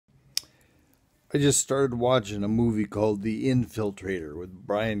I just started watching a movie called The Infiltrator with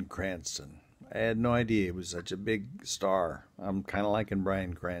Bryan Cranston. I had no idea he was such a big star. I'm kind of liking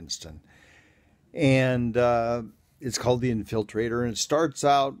Bryan Cranston. And it's called The Infiltrator. And it starts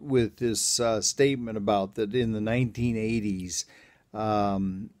out with this statement about that in the 1980s,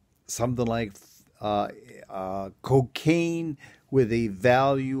 something like cocaine with a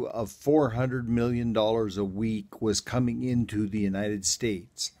value of $400 million a week was coming into the United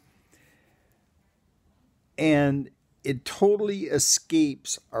States. And it totally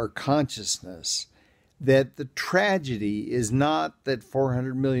escapes our consciousness that the tragedy is not that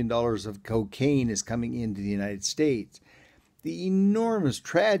 $400 million of cocaine is coming into the United States. The enormous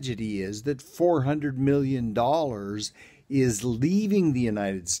tragedy is that $400 million is leaving the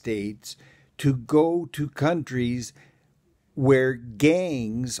United States to go to countries where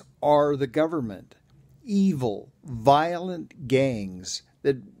gangs are the government. Evil, violent gangs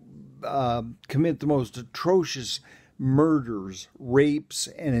that commit the most atrocious murders, rapes,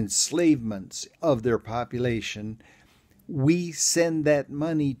 and enslavements of their population. We send that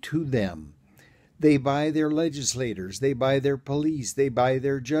money to them. They buy their legislators, they buy their police, they buy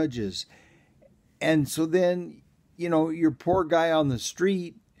their judges. And so then, your poor guy on the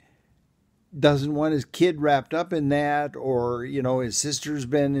street doesn't want his kid wrapped up in that, or, his sister's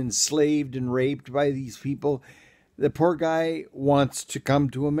been enslaved and raped by these people. The poor guy wants to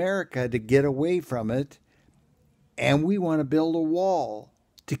come to America to get away from it, and we want to build a wall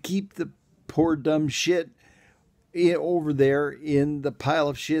to keep the poor dumb shit over there in the pile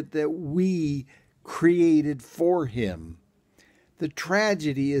of shit that we created for him. The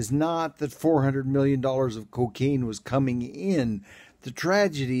tragedy is not that $400 million of cocaine was coming in. The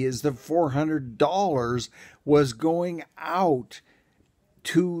tragedy is that $400 was going out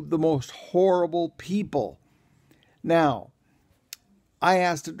to the most horrible people. Now, I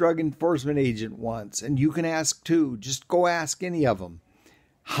asked a drug enforcement agent once, and you can ask too. Just go ask any of them.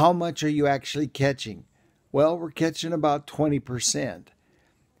 How much are you actually catching? Well, we're catching about 20%.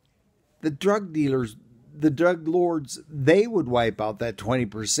 The drug dealers, the drug lords, they would wipe out that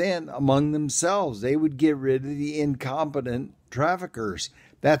 20% among themselves. They would get rid of the incompetent traffickers.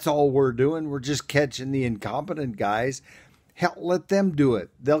 That's all we're doing. We're just catching the incompetent guys. Hell, let them do it.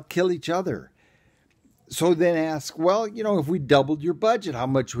 They'll kill each other. So then ask, well, if we doubled your budget, how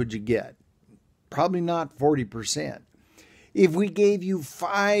much would you get? Probably not 40%. If we gave you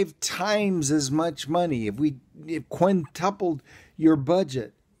 5 times as much money, if quintupled your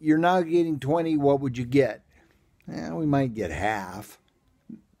budget, you're now getting 20, what would you get? We might get half,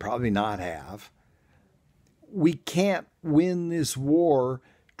 probably not half. We can't win this war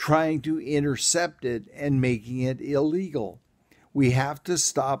trying to intercept it and making it illegal. We have to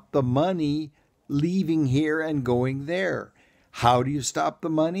stop the money leaving here and going there. How do you stop the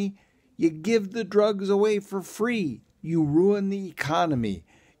money? You give the drugs away for free. You ruin the economy.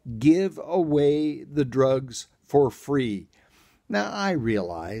 Give away the drugs for free. Now, I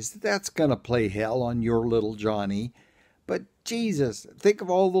realize that's going to play hell on your little Johnny, but Jesus, think of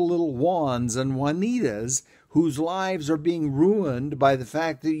all the little Juans and Juanitas whose lives are being ruined by the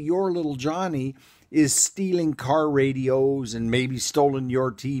fact that your little Johnny is stealing car radios and maybe stolen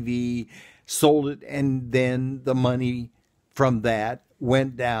your TV, sold it, and then the money from that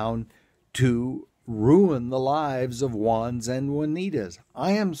went down to ruin the lives of Juans and Juanitas.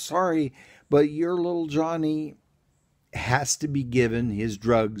 I am sorry, but your little Johnny has to be given his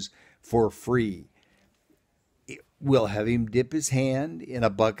drugs for free. We'll have him dip his hand in a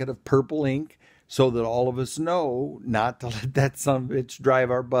bucket of purple ink so that all of us know not to let that son of a bitch drive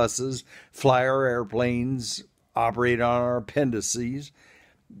our buses, fly our airplanes, operate on our appendices.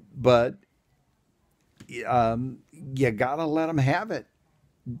 But you gotta let him have it,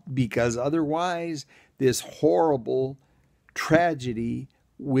 because otherwise this horrible tragedy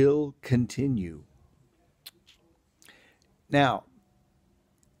will continue. Now,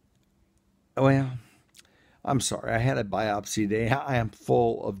 well, I'm sorry, I had a biopsy today. I am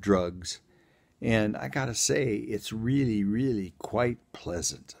full of drugs, and I gotta say, it's really, really quite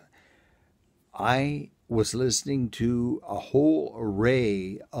pleasant. I was listening to a whole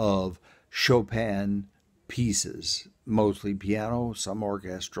array of Chopin pieces, mostly piano, some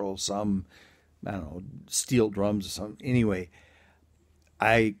orchestral, some, steel drums, some. Anyway,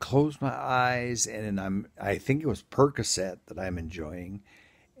 I closed my eyes, and I think it was Percocet that I'm enjoying,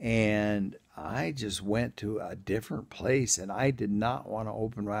 and I just went to a different place, and I did not want to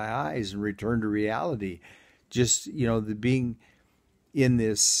open my eyes and return to reality. Just, the being in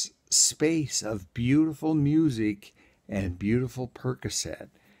this space of beautiful music and beautiful Percocet.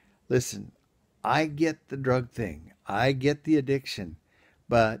 Listen, I get the drug thing. I get the addiction.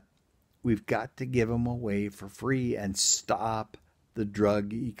 But we've got to give them away for free and stop the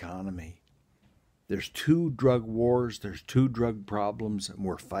drug economy. There's two drug wars, there's two drug problems, and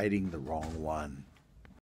we're fighting the wrong one.